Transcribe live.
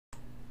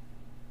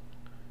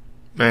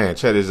Man,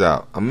 check this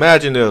out.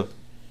 Imagine if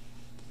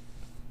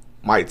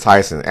Mike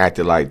Tyson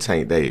acted like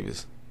Tank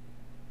Davis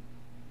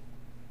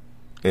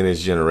in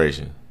his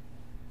generation.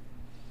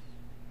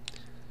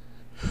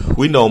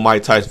 We know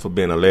Mike Tyson for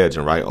being a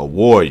legend, right? A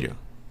warrior.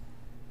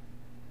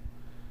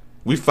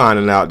 We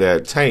finding out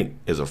that Tank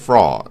is a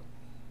fraud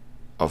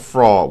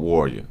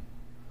warrior,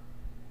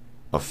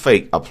 a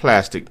fake, a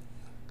plastic.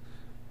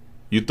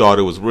 You thought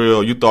it was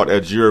real. You thought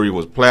that jewelry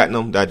was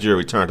platinum. That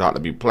jewelry turned out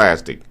to be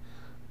plastic.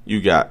 You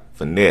got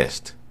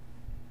finessed.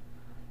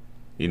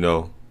 You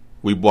know,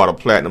 we bought a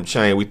platinum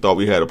chain. We thought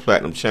we had a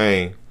platinum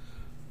chain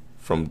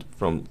from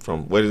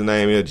what his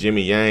name is,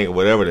 Jimmy Yang or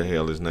whatever the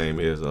hell his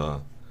name is.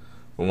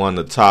 From one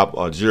of the top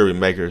jewelry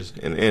makers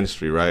in the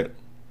industry, right?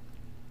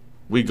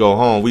 We go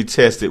home, we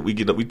test it, we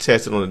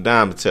test it on the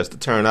diamond test to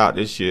turn out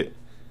this shit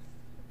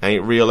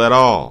ain't real at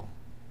all.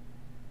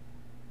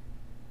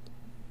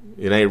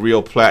 It ain't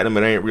real platinum,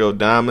 it ain't real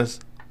diamonds.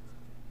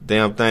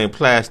 Damn thing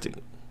plastic.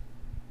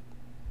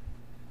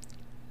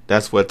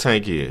 That's what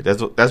Tank is.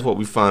 That's what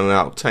we finding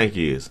out Tank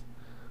is.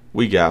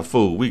 We got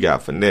food, we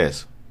got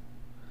finesse.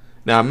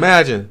 Now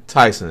imagine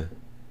Tyson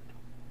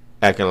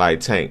acting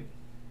like Tank.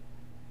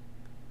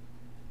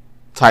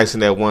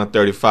 Tyson at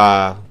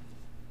 135.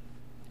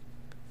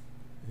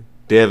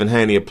 Devin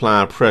Haney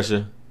applying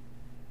pressure.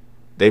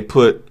 They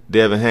put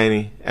Devin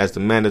Haney as the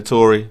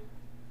mandatory.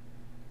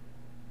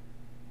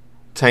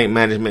 Tyson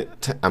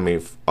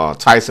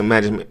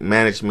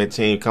management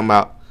team come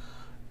out.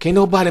 Can't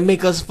nobody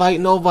make us fight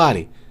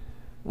nobody.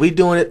 We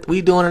doing it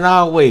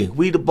our way.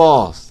 We the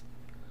boss.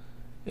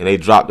 And they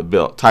dropped the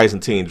belt. Tyson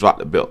team dropped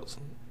the belts.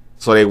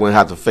 So they wouldn't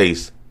have to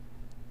face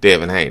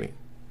Devin Haney.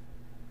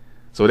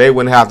 So they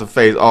wouldn't have to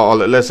face, or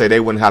let's say they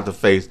wouldn't have to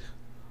face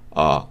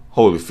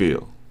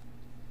Holyfield.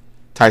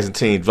 Tyson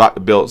team dropped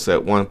the belts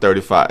at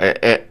 135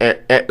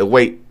 at the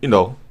weight, you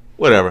know,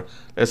 whatever.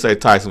 Let's say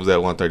Tyson was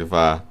at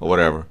 135 or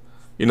whatever.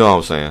 You know what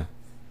I'm saying?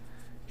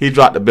 He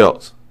dropped the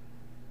belts,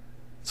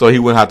 so he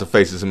wouldn't have to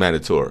face his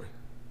mandatory.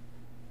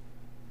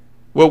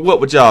 Well, what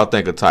would y'all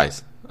think of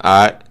Tyson?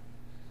 All right.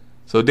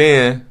 So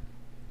then,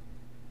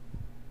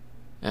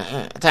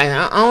 Tyson,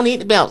 I don't need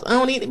the belts. I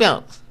don't need the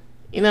belts.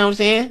 You know what I'm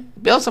saying?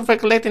 Belts are for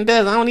collecting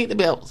dust. I don't need the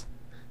belts.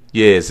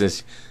 Yeah,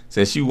 since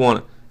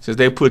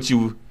they put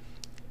you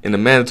in the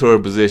mandatory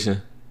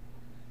position,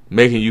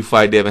 making you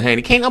fight Devin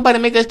Haney. Can't nobody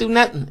make us do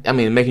nothing. I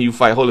mean, making you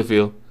fight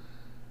Holyfield.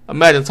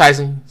 Imagine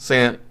Tyson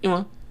saying, you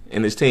know,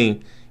 and his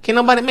team, can't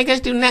nobody make us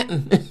do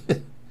nothing.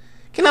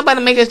 Can't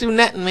nobody make us do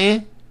nothing,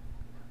 man.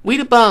 We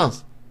the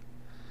boss.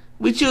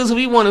 We choose who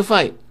we want to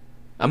fight.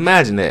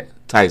 Imagine that,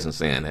 Tyson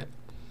saying that.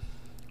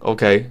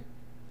 Okay,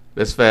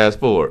 let's fast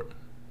forward.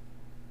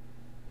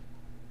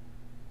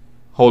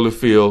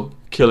 Holyfield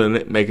killing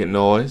it, making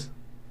noise.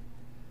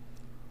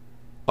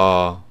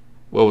 What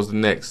was the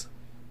next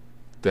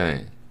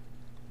thing?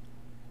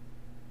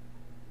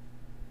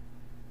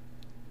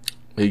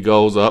 He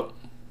goes up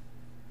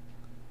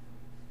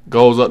to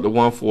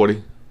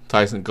 140.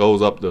 Tyson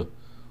goes up to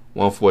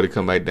 140,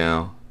 come back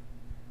down.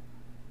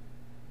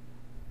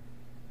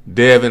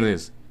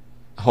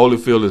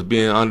 Holyfield is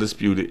being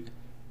undisputed,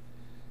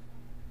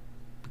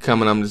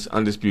 becoming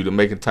undisputed,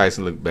 making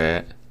Tyson look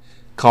bad,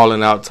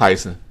 calling out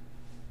Tyson.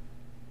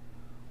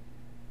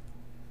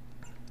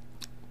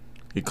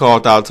 He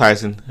called out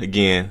Tyson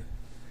again.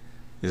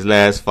 His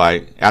last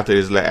fight after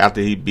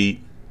he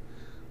beat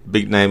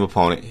big name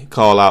opponent, he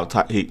calls out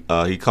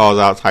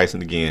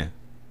Tyson again.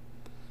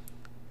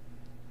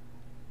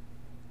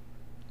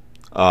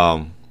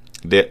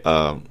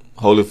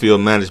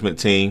 Holyfield management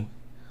team,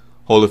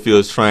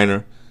 Holyfield's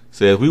trainer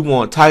says we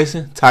want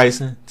Tyson,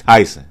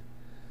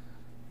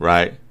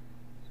 right?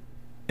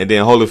 And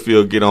then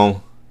Holyfield get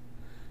on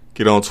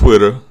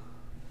Twitter,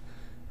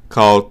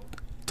 call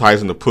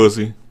Tyson a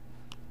pussy.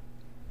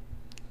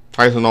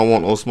 Tyson don't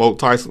want no smoke.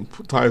 Tyson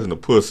a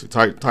pussy.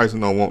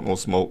 Tyson don't want no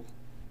smoke.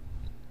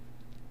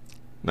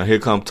 Now here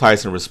comes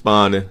Tyson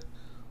responding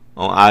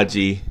on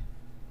IG.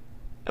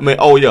 I mean,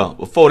 oh yeah,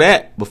 before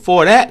that,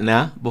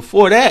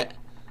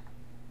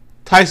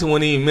 Tyson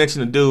wouldn't even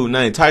mention the dude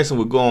name. Tyson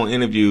would go on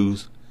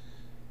interviews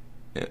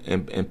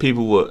and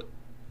people would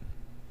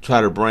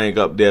try to bring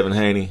up Devin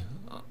Haney.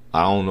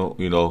 I don't know,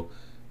 you know.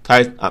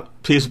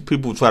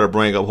 People would try to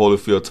bring up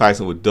Holyfield.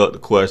 Tyson would duck the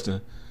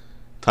question.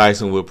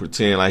 Tyson would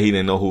pretend like he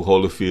didn't know who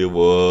Holyfield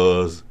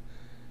was.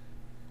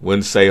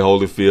 Wouldn't say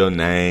Holyfield's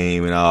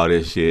name and all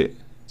this shit.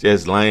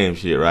 Just lame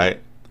shit,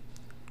 right?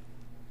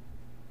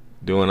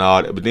 Doing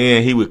all that. But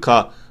then he would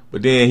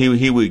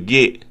he would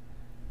get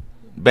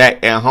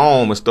back at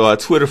home and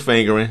start Twitter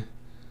fingering,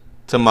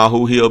 talking about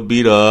who he'll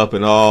beat up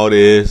and all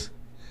this.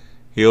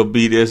 He'll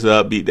beat this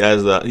up, beat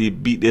that up. He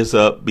beat this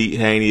up, beat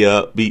Haney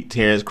up, beat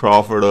Terrence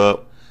Crawford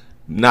up.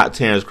 Not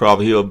Terrence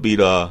Crawford. He'll beat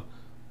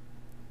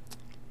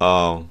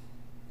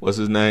what's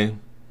his name?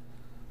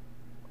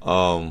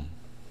 Damn,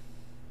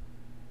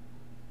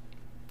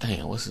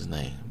 what's his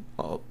name?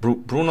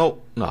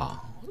 Bruno? No,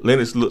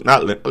 Lennox.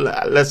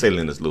 Let's say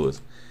Lennox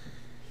Lewis.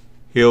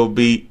 He'll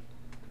beat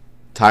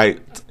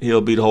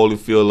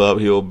Holyfield up.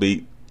 He'll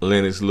beat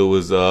Lennox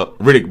Lewis up.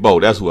 Riddick Bowe,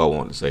 that's who I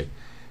wanted to say.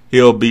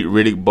 He'll beat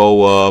Riddick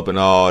Bowe up and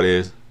all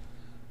this.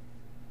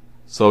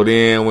 So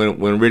then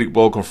when Riddick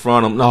Bowe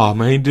confront him, nah,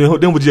 man,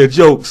 them were just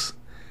jokes.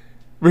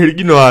 Riddick,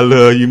 you know I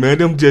love you, man.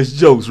 Them just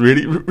jokes,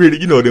 Riddick,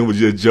 you know them were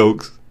just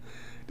jokes.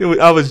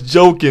 I was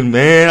joking,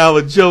 man. I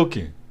was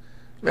joking.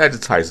 Imagine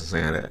Tyson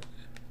saying that.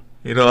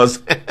 You know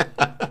what I'm saying?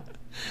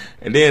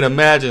 And then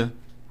imagine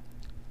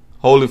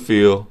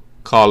Holyfield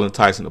calling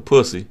Tyson a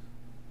pussy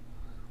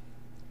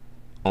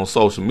on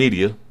social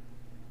media.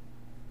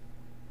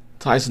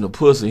 Tyson a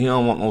pussy. He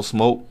don't want no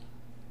smoke.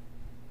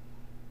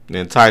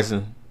 Then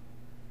Tyson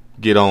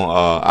get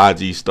on IG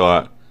he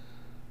start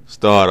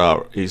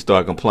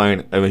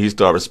complaining. I mean, he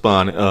start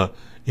responding.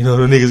 You know,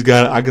 the niggas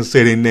I can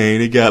say their name.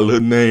 They got a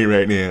little name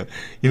right now.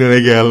 You know,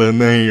 they got a little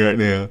name right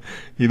now.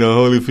 You know,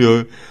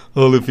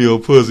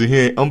 Holyfield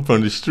pussy. I'm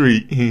from the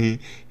street. He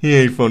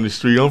ain't from the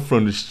street. I'm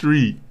from the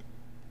street.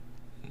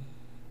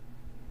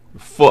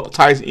 Fuck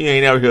Tyson. You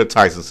ain't never heard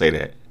Tyson say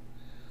that.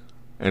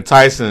 And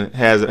Tyson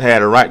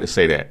had a right to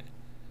say that.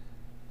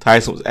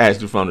 Tyson was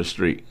actually from the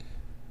street.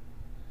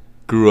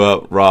 Grew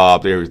up,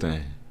 robbed,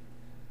 everything.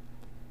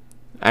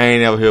 I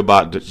ain't never hear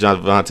about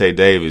Gervonta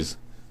Davis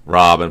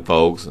robbing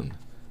folks and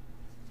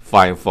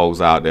fighting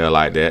folks out there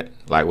like that,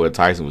 like what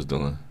Tyson was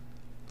doing.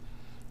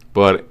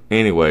 But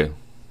anyway,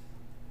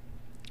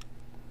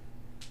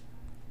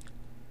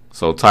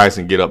 so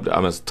Tyson get on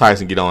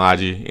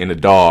IG in the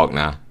dog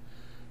now,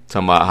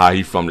 talking about how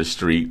he from the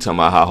street, talking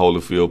about how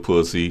Holyfield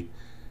pussy,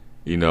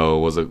 you know,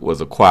 was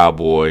a choir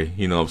boy,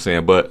 you know what I'm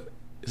saying? But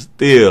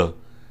still,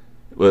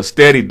 was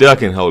steady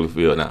ducking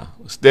Holyfield now.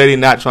 Steady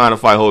not trying to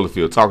fight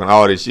Holyfield, talking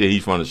all this shit. He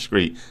from the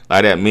street,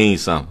 like that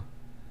means something.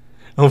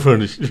 I'm from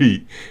the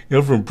street.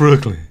 I'm from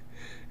Brooklyn.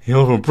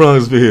 I'm from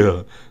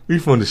Bronxville. We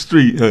from the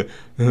street.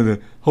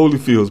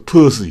 Holyfield's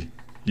pussy.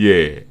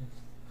 Yeah.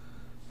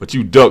 But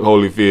you duck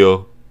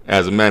Holyfield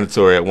as a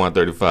mandatory at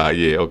 135.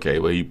 Yeah, okay.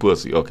 Well, he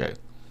pussy. Okay.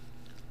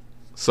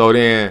 So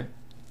then,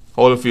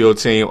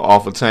 Holyfield team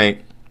offer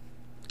Tank.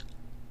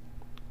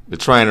 The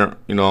trainer,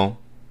 you know,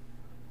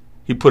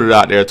 he put it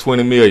out there,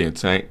 $20 million,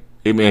 Tank.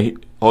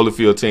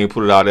 Holyfield team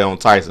put it out there on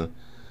Tyson.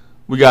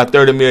 We got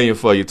 $30 million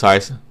for you,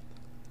 Tyson.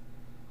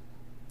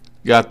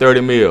 You got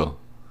 $30 million.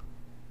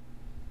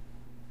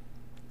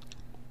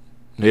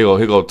 Here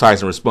go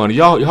Tyson responding.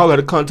 Y'all got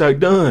the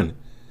contact done.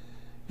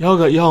 Y'all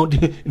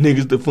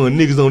niggas the fun.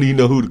 Niggas don't even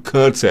know who to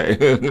contact.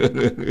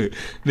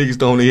 Niggas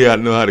don't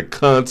even know how to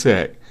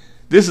contact.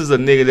 This is a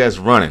nigga that's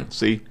running.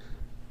 See,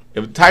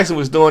 if Tyson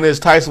was doing this,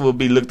 Tyson would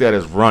be looked at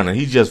as running.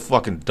 He's just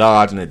fucking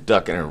dodging and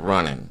ducking and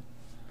running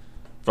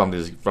from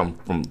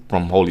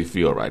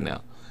Holyfield right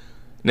now.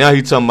 Now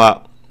he talking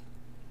about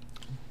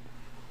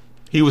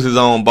he was his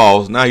own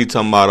boss. Now he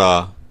talking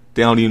about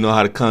they don't even know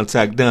how to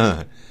contact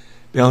Dunn.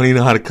 They don't even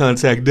know how to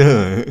contact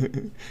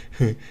Dunn.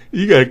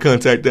 You got to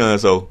contact Dunn.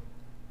 So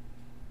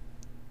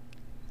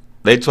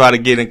they try to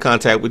get in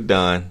contact with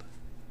Dunn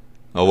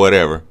or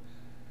whatever.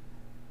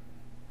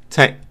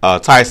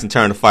 Tyson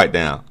turned the fight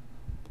down.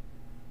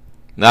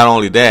 Not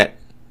only that,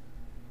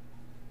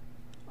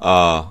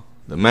 the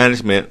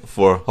management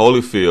for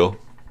Holyfield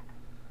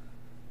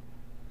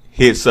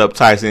hits up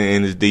Tyson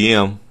in his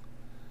DM,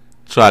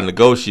 try to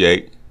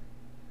negotiate.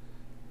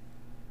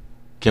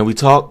 Can we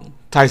talk?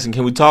 Tyson,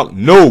 can we talk?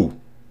 No.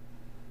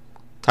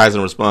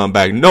 Tyson respond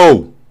back,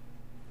 no.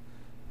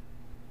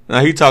 Now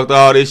he talked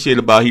all this shit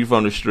about he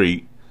from the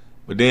street,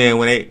 but then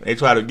when they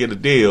try to get a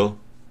deal,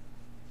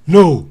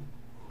 no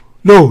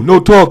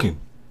talking.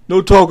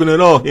 No talking at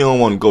all. He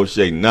don't want to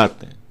negotiate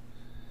nothing.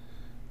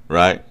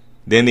 Right?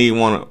 Then he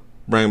want to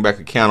bring back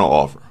a counter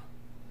offer.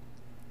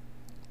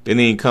 Then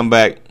he come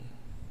back.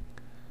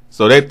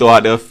 So they throw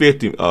out there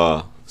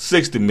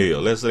 60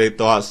 mil. Let's say they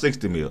throw out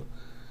 60 mil.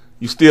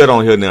 You still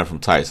don't hear nothing from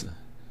Tyson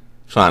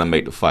trying to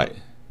make the fight.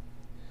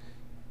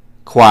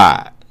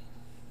 Quiet.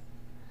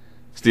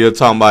 Still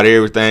talking about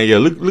everything. Yeah,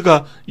 look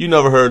how you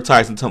never heard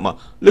Tyson talking about.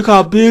 Look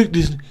how big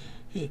this.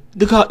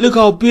 Look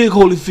how big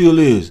Holyfield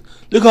is.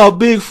 Look how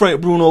big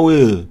Frank Bruno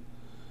is.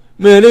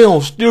 Man, they on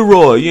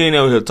steroid. You ain't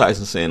never heard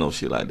Tyson saying no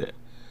shit like that.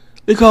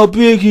 Look how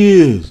big he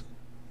is.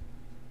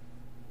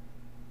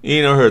 You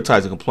ain't never heard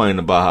Tyson complaining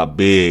about how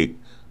big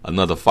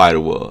another fighter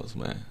was,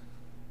 man.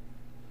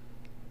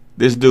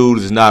 This dude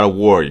is not a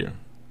warrior.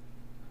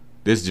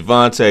 This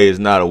Gervonta is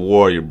not a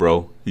warrior,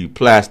 bro. He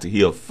plastic.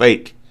 He a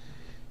fake.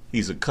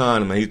 He's a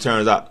con man. He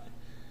turns out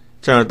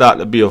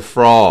to be a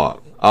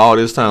fraud. All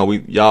this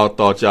time y'all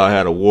thought y'all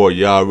had a warrior.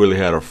 Y'all really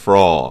had a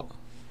fraud.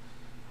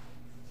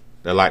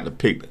 That like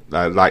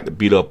to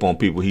beat up on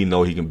people he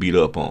know he can beat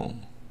up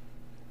on.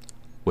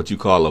 What you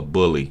call a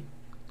bully.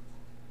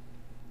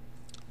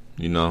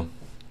 You know.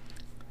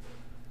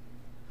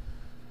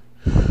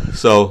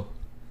 So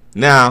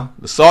now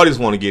the Saudis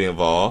want to get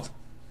involved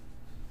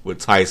with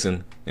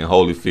Tyson and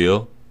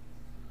Holyfield,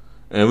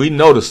 and we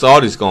know the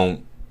Saudis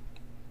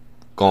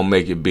gonna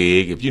make it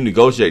big. If you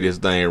negotiate this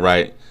thing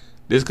right,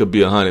 this could be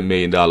 $100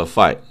 million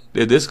fight.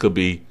 This could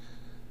be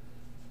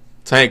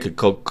Tank could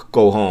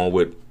go home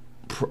with,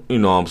 you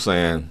know what I'm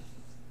saying,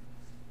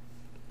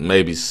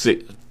 maybe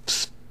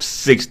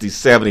 60,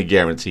 70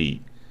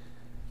 guaranteed.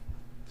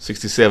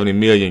 60, 70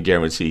 million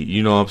guaranteed.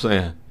 You know what I'm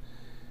saying?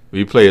 If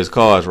he play his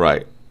cards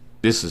right.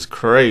 This is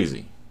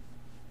crazy.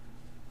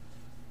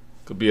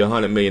 Could be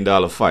 $100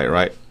 million fight,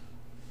 right?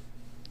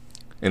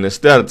 And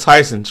instead of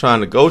Tyson trying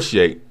to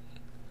negotiate,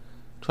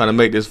 trying to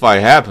make this fight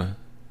happen.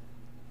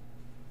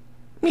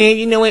 Man,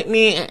 you know what,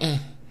 man?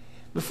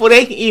 Before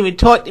they can even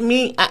talk to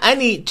me, I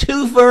need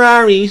 2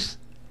 Ferraris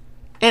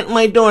at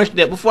my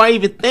doorstep. Before I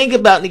even think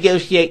about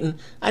negotiating,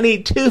 I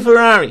need 2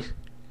 Ferraris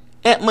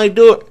at my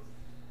door.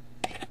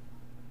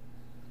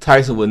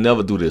 Tyson would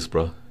never do this,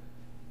 bro.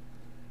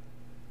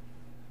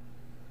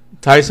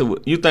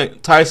 You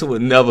think Tyson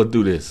would never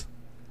do this?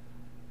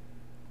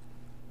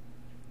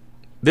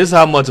 This is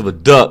how much of a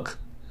duck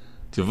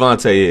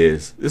Gervonta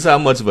is. This is how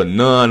much of a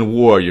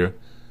non-warrior.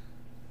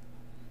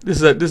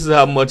 This is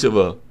how much of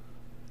a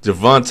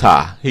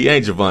Gervonta. He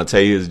ain't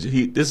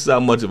Gervonta. This is how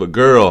much of a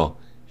girl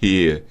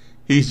he is.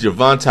 He's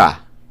Gervonta.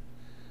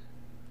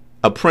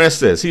 A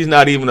princess. He's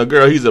not even a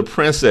girl. He's a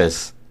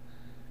princess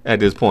at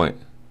this point.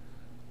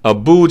 A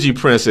bougie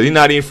princess. He's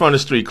not even from the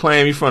street.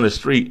 Claim he's from the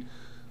street.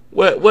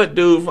 What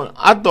dude?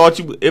 I thought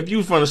if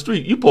you from the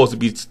street, you supposed to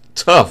be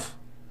tough.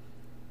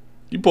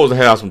 You supposed to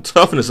have some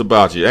toughness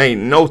about you.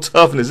 Ain't no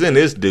toughness in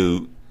this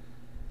dude.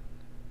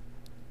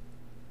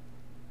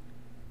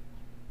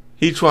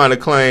 He trying to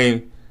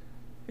claim,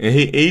 and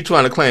he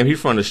trying to claim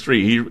he's from the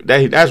street.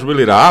 That's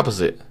really the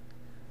opposite.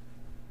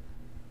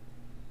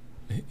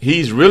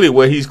 He's really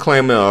what he's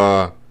claiming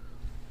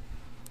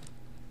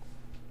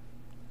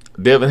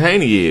Devin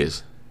Haney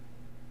is.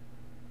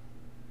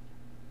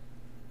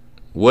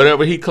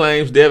 Whatever he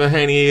claims Devin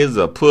Haney is,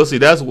 a pussy.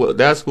 That's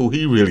who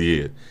he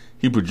really is.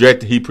 He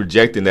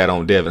projecting that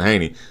on Devin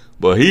Haney,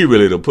 but he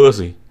really the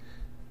pussy.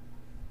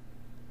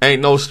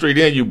 Ain't no street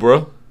in you,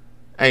 bro.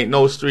 Ain't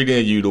no street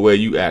in you the way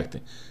you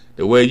acting,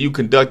 the way you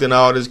conducting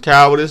all this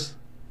cowardice,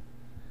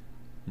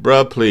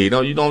 bruh. Please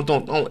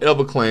don't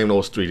ever claim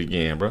no street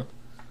again, bruh.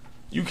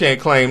 You can't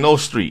claim no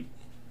street.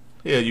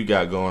 Hell, you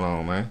got going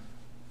on, man?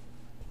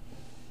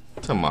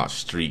 Talking about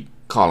street,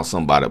 calling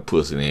somebody a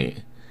pussy,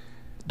 and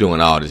doing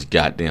all this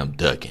goddamn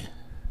ducking.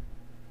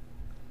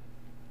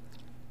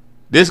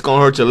 This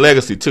gonna hurt your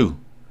legacy too.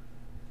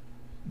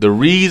 The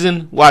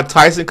reason why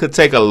Tyson could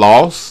take a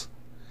loss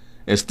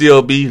and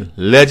still be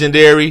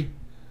legendary,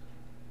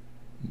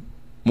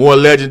 more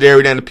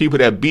legendary than the people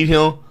that beat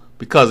him,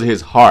 because of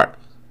his heart.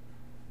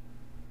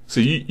 So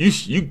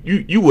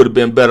you would have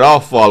been better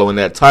off following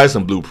that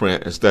Tyson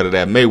blueprint instead of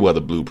that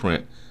Mayweather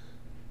blueprint.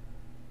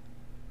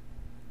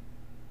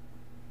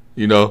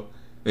 You know,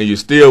 and you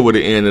still would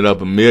have ended up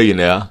a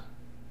millionaire.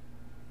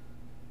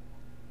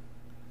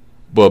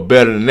 But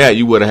better than that,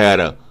 you would have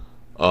had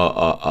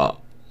a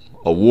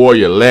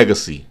warrior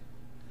legacy.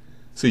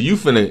 So you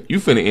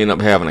finna end up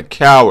having a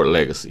coward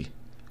legacy.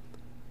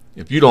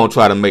 If you don't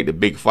try to make the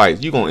big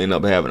fights, you're gonna end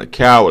up having a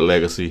coward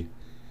legacy,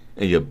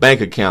 and your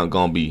bank account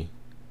gonna be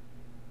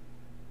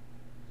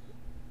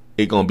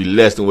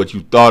less than what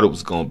you thought it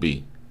was gonna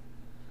be.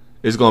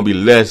 It's gonna be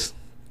less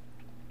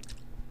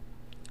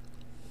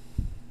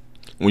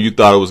when you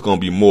thought it was gonna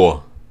be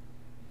more.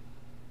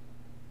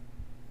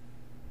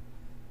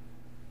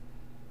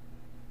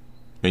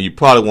 And you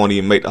probably won't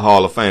even make the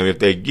Hall of Fame. If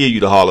they give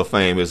you the Hall of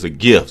Fame, it's a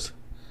gift.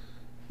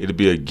 It'll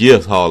be a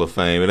gift Hall of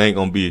Fame. It ain't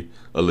gonna be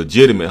a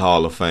legitimate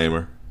Hall of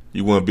Famer.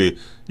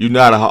 You're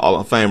not a Hall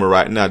of Famer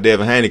right now.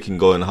 Devin Haney can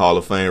go in the Hall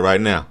of Fame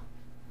right now.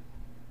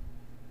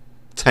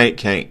 Tank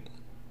can't.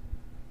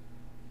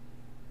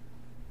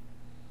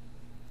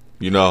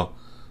 You know.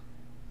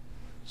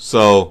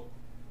 So,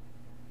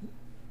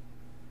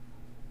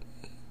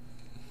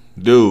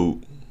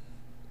 dude,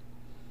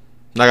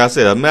 like I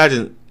said,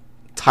 imagine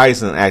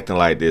Tyson acting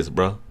like this,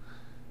 bro.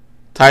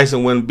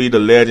 Tyson wouldn't be the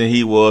legend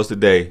he was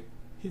today.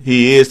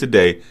 He is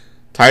today.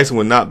 Tyson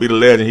would not be the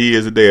legend he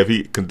is today if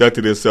he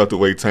conducted himself the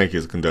way Tank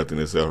is conducting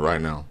himself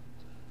right now.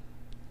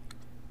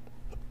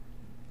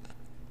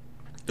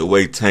 The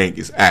way Tank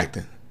is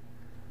acting.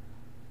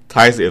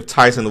 If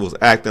Tyson was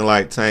acting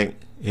like Tank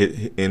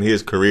in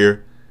his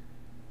career,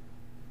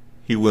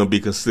 he wouldn't be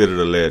considered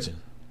a legend.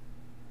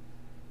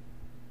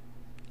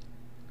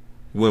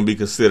 He wouldn't be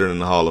considered in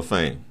the Hall of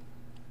Fame.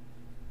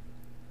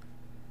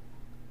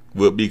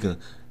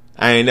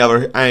 I ain't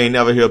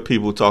never hear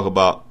people talk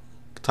about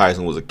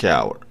Tyson was a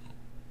coward.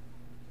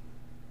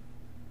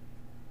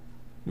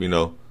 You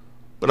know,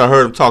 but I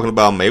heard him talking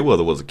about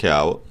Mayweather was a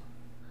coward,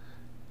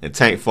 and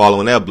Tank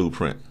following that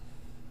blueprint.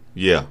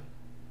 Yeah,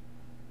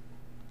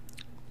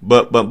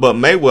 but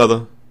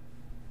Mayweather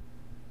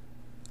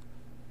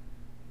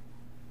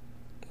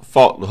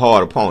fought the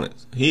hard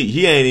opponents. I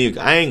ain't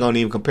gonna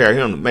even compare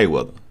him to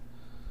Mayweather,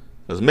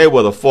 because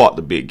Mayweather fought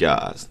the big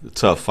guys, the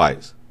tough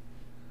fights.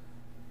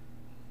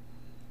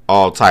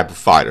 All type of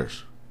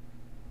fighters,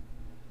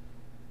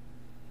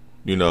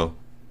 you know,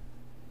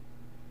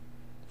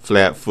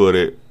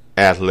 flat-footed,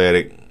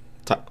 athletic.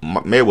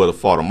 Mayweather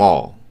fought them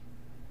all.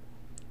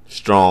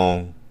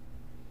 Strong,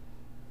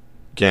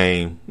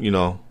 game, you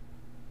know.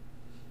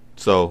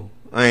 So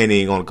I ain't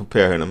even gonna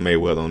compare him to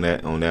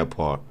Mayweather on that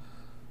part.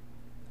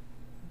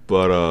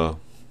 But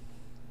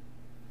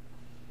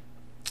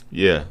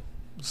yeah.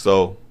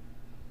 So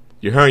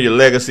you're hurting your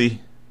legacy,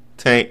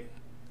 Tank.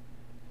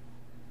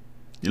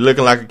 You're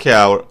looking like a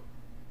coward.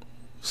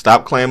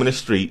 Stop claiming the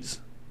streets,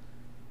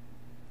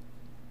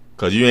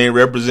 cause you ain't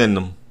representing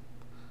them,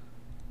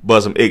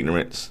 but some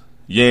ignorance.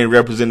 You ain't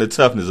representing the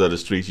toughness of the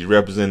streets. You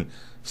represent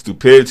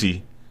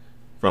stupidity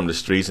from the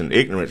streets and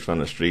ignorance from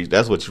the streets.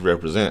 That's what you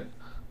represent.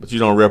 But you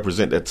don't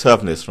represent that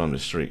toughness from the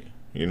street.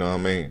 You know what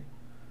I mean?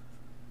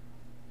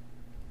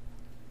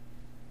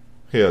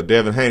 Hell,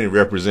 Devin Haney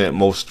represent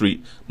more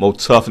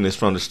toughness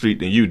from the street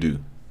than you do.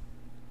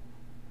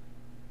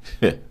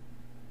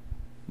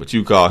 But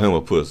you call him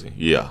a pussy.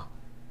 Yeah.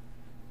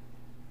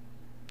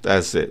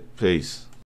 That's it. Peace.